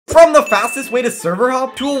From the fastest way to server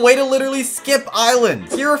hop to a way to literally skip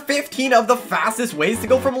islands. Here are 15 of the fastest ways to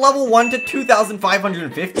go from level 1 to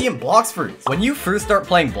 2,550 in Blox Fruits. When you first start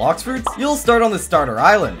playing Blox Fruits, you'll start on the starter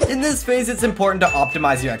island. In this phase, it's important to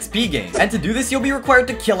optimize your XP gain. And to do this, you'll be required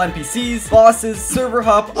to kill NPCs, bosses, server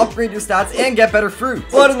hop, upgrade your stats, and get better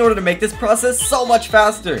fruits. But in order to make this process so much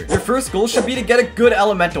faster, your first goal should be to get a good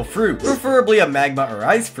elemental fruit, preferably a magma or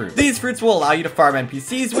ice fruit. These fruits will allow you to farm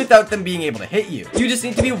NPCs without them being able to hit you. You just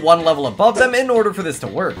need to be one level above them in order for this to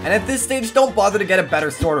work. And at this stage, don't bother to get a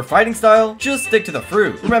better sword or fighting style, just stick to the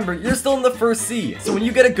fruit. Remember, you're still in the first sea, so when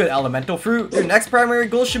you get a good elemental fruit, your next primary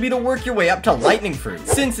goal should be to work your way up to lightning fruit,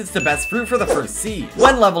 since it's the best fruit for the first sea.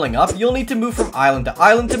 When leveling up, you'll need to move from island to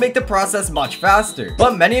island to make the process much faster.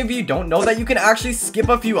 But many of you don't know that you can actually skip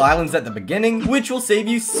a few islands at the beginning, which will save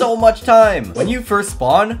you so much time. When you first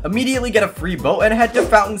spawn, immediately get a free boat and head to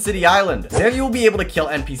Fountain City Island. There you will be able to kill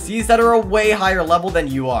NPCs that are a way higher level than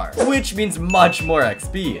you are, which means much more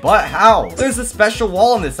XP. But how? There's a special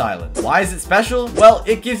wall on this island. Why is it special? Well,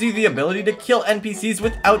 it gives you the ability to kill NPCs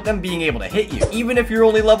without them being able to hit you, even if you're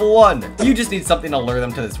only level 1. You just need something to lure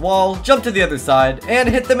them to this wall, jump to the other side, and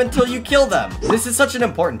hit them until you kill them. This is such an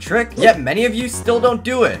important trick, yet many of you still don't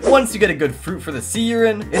do it. Once you get a good fruit for the sea you're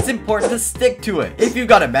in, it's important to stick to it. If you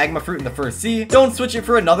got a magma fruit in the first sea, don't switch it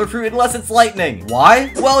for another fruit unless it's lightning.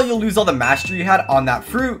 Why? Well, you'll lose all the mastery you had on that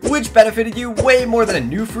fruit, which benefited you way more than a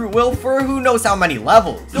new fruit will for who knows how many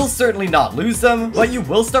levels. You'll certainly not lose them, but you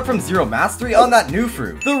will start from 0 mastery on that new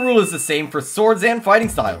fruit. The rule is the same for swords and fighting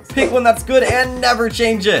styles. Pick one that's good and never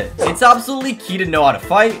change it. It's absolutely key to know how to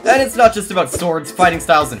fight, and it's not just about swords, fighting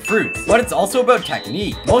styles, and fruits, but it's also about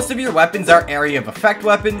technique. Most of your weapons are area of effect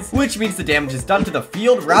weapons, which means the damage is done to the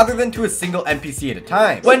field rather than to a single NPC at a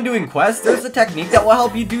time. When doing quests, there's a technique that will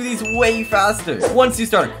help you do these way faster. Once you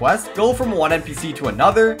start a quest, go from one NPC to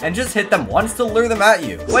another and just hit them once to lure them at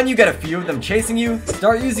you. When you get a few of them chasing you,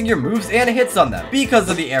 start using your moves and hits on them. Because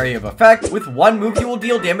of the area of effect, with one move you will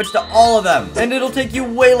deal damage to all of them, and it'll take you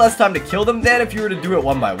way less time to kill them than if you were to do it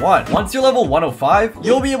one by one. Once you're level 105,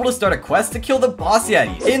 you'll be able to start a quest to kill the boss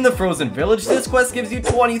Yeti. In the Frozen Village, this quest gives you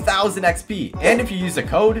 20,000 XP, and if you use a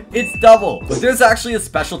code, it's double. But there's actually a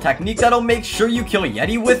special technique that'll make sure you kill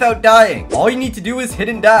Yeti without dying. All you need to do is hit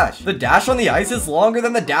and dash. The dash on the ice is longer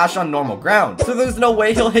than the dash on normal ground, so there's no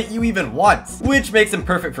way he'll hit you even once, which makes him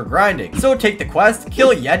perfect for grinding. So take the quest, kill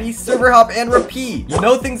Yeti, server hop, and repeat. You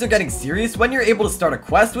know things are getting serious when you're able to start a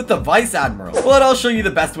quest with the Vice Admiral, but I'll show you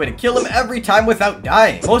the best way to kill him every time without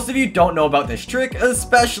dying. Most of you don't know about this trick,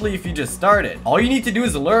 especially if you just started. All you need to do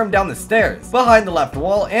is lure him down the stairs, behind the left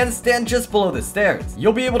wall, and stand just below the stairs.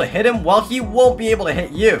 You'll be able to hit him while he won't be able to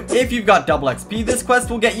hit you. If you've got double XP, this quest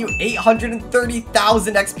will get you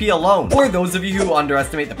 830,000 XP alone. For those of you who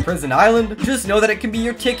underestimate the Prison Island, just know that it can be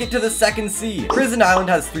your ticket to the second sea. Prison Island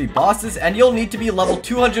has 3 bosses, and you'll need to be level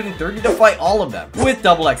 230 to fight all of them. With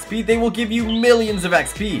double XP, they will give you millions of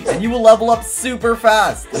XP, and you will level up super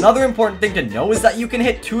fast. Another important thing to know is that you can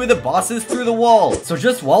hit 2 of the bosses through the wall, so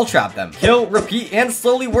just wall trap them, kill, repeat, and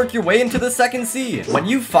slowly work your way into the second sea. When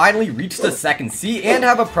you finally reach the second sea and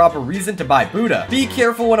have a proper reason to buy Buddha, be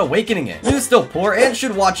careful when awakening it. You're still poor and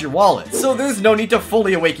should watch your wallet, so there's no need to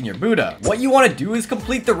fully awaken your Buddha. What you want to do is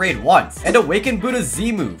complete the raid once, and awaken Buddha's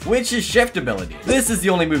Z move, which is Shift ability. This is the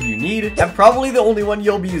only move you need, and probably the only one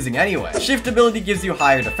you'll be using anyway. Shift ability gives you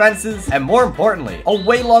higher defenses, and more importantly, a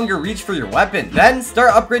way longer reach for your weapon. Then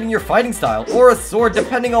start upgrading your fighting style, or a sword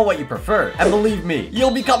depending on what you prefer, and believe me,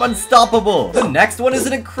 you'll become unstoppable. The next one is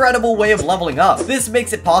an incredible way of leveling up. This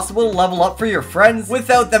makes it possible to level up for your friends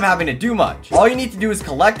without them having to do much. All you need to do is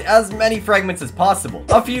collect as many fragments as possible,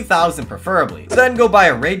 a few thousand preferably. Then go buy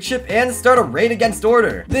a raid ship and start a raid against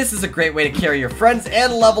Order. This is a great way to carry your friends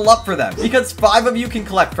and level up for them, because 5 of you can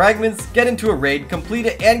collect fragments, get into a raid, complete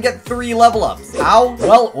it, and get 3 level ups. How?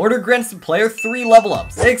 Well, Order grants the player 3 level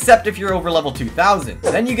ups, except if you're over level 2000.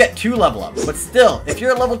 Then you get 2 level ups, but still, if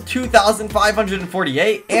you're at level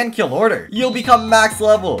 2548 and kill Order, you'll become max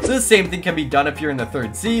level. The same thing can be done if you're in the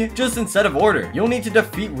 3rd sea, just instead of Order, you'll need to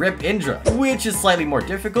defeat Rip Indra, which is slightly more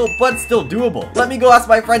difficult, but still doable. Let me go ask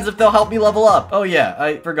my friends if they'll help me level up. Oh yeah,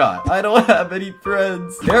 I forgot. I don't have any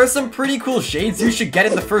friends. There are some pretty cool shades you should get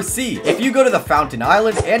in the 1st sea. If you go to the Fountain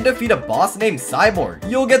Island and defeat a boss named Cyborg,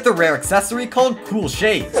 you'll get the rare accessory called Cool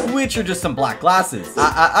Shades, which are just some black glasses.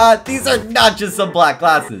 These are not just some black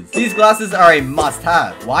glasses. These glasses are a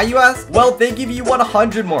must-have. Why, you ask? Well, they give you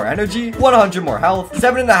 100 more energy, 100 more health,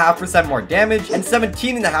 7.5% more damage, and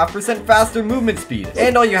 17.5% faster movement speed.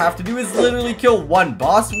 And all you have to do is literally kill one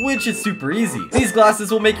boss, which is super easy. These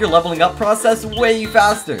glasses will make your leveling up process way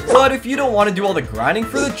faster. But if you don't want to do all the grinding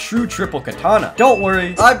for the true triple katana, don't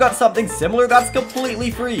worry, I've got something similar that's completely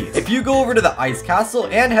completely free. If you go over to the Ice Castle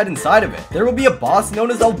and head inside of it, there will be a boss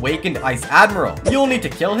known as Awakened Ice Admiral. You'll need to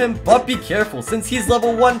kill him, but be careful since he's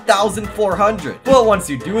level 1400. But once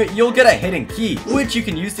you do it, you'll get a hidden key, which you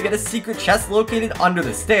can use to get a secret chest located under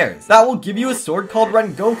the stairs. That will give you a sword called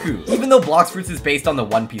Rengoku. Even though Blox Fruits is based on the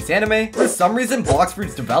One Piece anime, for some reason Blox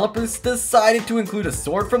Fruits developers decided to include a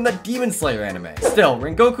sword from the Demon Slayer anime. Still,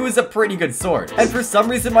 Rengoku is a pretty good sword, and for some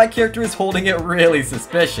reason my character is holding it really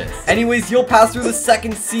suspicious. Anyways, you'll pass through the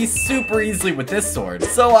second sea super easily with this sword,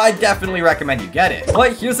 so I definitely recommend you get it.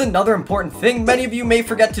 But here's another important thing many of you may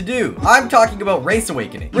forget to do. I'm talking about Race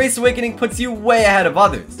Awakening. Race Awakening puts you way ahead of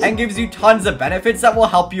others, and gives you tons of benefits that will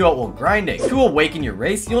help you out while grinding. To awaken your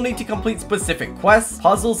race, you'll need to complete specific quests,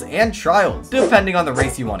 puzzles, and trials, depending on the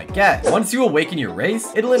race you want to get. Once you awaken your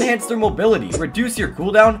race, it'll enhance their mobility, reduce your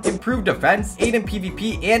cooldown, improve defense, aid in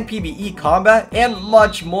PvP and PvE combat, and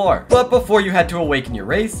much more. But before you head to awaken your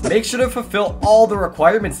race, make sure to fulfill all the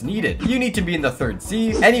requirements needed. You need to be in the 3rd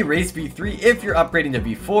sea, any race V3 if you're upgrading to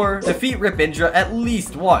V4, defeat Rip Indra at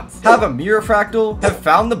least once, have a mirror fractal, have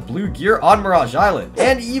found the blue gear on Mirage Island,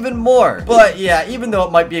 and even more. But yeah, even though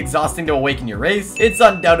it might be exhausting to awaken your race, it's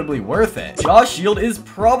undoubtedly worth it. Jaw Shield is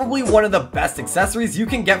probably one of the best accessories you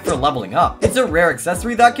can get for leveling up. It's a rare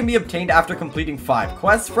accessory that can be obtained after completing 5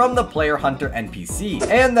 quests from the Player Hunter NPC,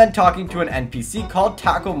 and then talking to an NPC called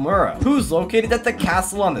Takomura, who's located at the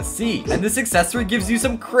castle on the sea. And this accessory gives you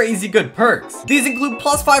some crazy good perks. These include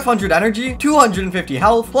plus 500 energy, 250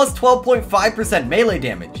 health, plus 12.5% melee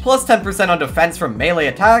damage, plus 10% on defense from melee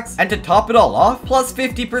attacks, and to top it all off, plus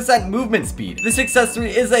 50% movement speed. This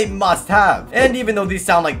accessory is a must-have, and even though these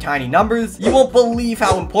sound like tiny numbers, you won't believe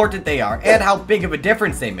how important they are and how big of a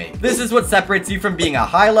difference they make. This is what separates you from being a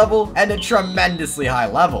high level and a tremendously high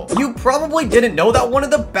level. You probably didn't know that one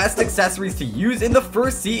of the best accessories to use in the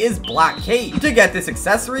 1st sea is Black Cape. To get this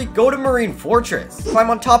accessory, go to Marine Fortress, climb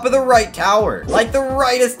on top of the right tower, like the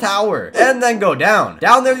rightest tower, and then go down.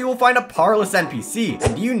 Down there you will find a Parlous NPC,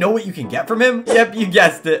 and do you know what you can get from him? Yep, you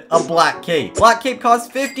guessed it, a Black Cape. Black Cape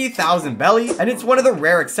costs 50,000 belly, and it's one of the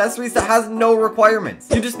rare accessories that has no requirements.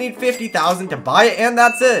 You just need 50,000 to buy it, and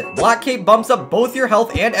that's it. Black Cape bumps up both your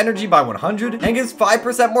health and energy by 100, and gives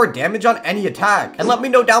 5% more damage on any attack. And let me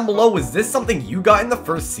know down below, was this something you got in the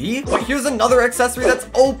 1st sea? But here's another accessory that's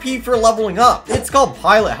OP for leveling up. It's called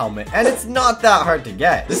Pilot Helmet, and it's not that hard to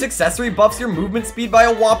get. This accessory buffs your movement speed by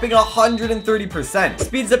a whopping 130%,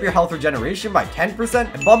 speeds up your health regeneration by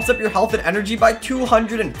 10%, and bumps up your health and energy by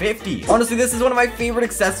 250. Honestly, this is one of my favorite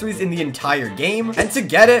accessories in the entire game, and to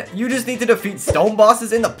get it, you just need to defeat stone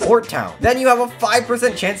bosses in the port town. Then you have a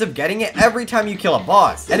 5% chance of getting it every time you kill a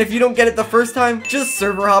boss, and if you don't get it the first time, just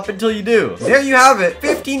server hop until you do. There you have it,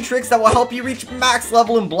 15 tricks that will help you reach max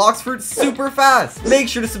level in Blox Fruits super fast. Make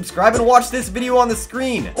sure to subscribe and watch this video on the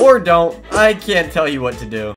screen, or don't. I can't tell you what to do.